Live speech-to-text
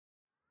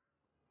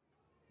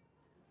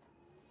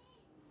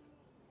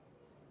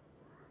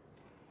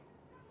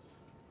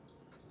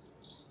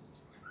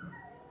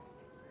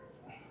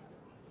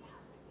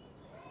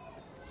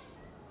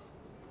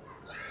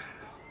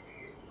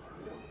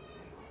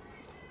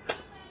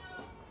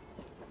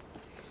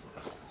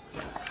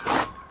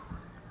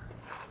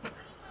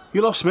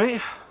You lost,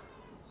 mate?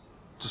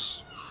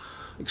 Just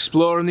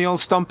exploring the old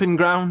stomping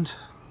ground.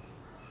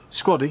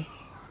 Squaddy?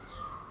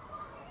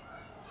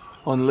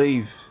 On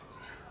leave.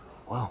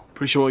 Well,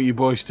 pretty sure what you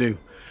boys do.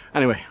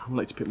 Anyway, I'm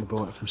late to pick my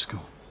boy up from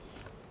school.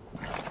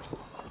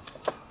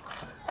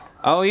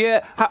 Oh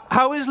yeah,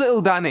 how is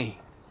little Danny?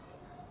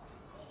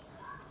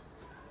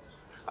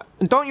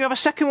 And don't you have a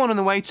second one on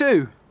the way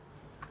too?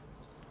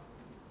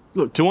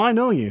 Look, do I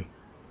know you?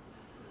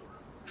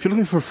 If you're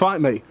looking for a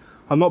fight, mate,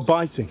 I'm not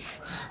biting.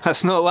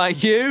 That's not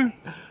like you.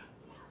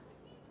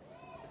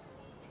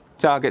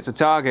 Target's a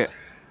target,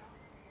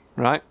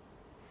 right?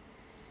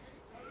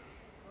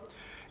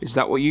 Is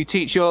that what you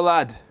teach your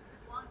lad?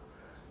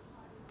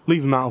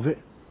 Leave him out of it.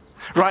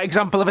 Right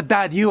example of a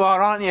dad you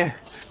are, aren't you?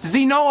 Does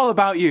he know all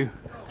about you?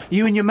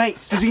 You and your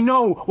mates, does he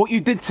know what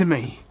you did to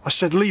me? I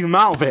said leave him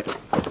out of it.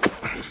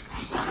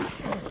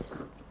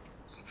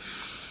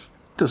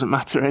 Doesn't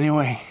matter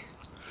anyway,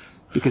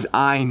 because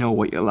I know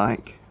what you're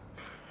like.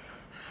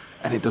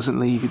 And it doesn't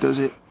leave you, does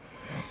it?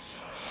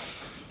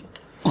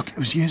 Look, it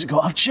was years ago.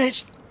 I've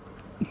changed.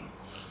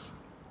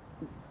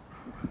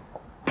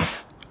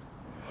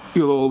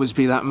 You'll always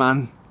be that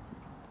man.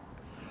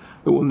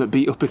 The one that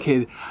beat up a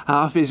kid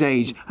half his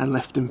age and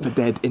left him for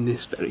dead in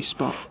this very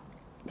spot.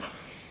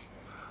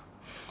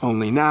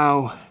 Only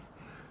now,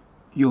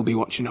 you'll be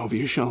watching over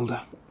your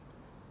shoulder.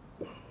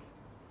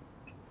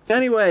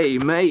 Anyway,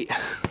 mate,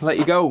 I'll let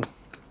you go.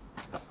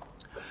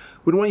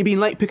 Wouldn't want you being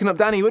late picking up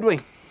Danny, would we?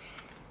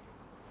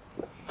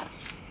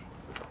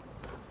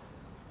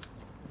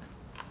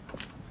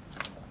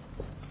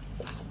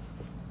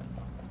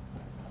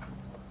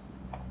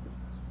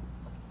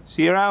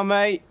 See you around,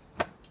 mate.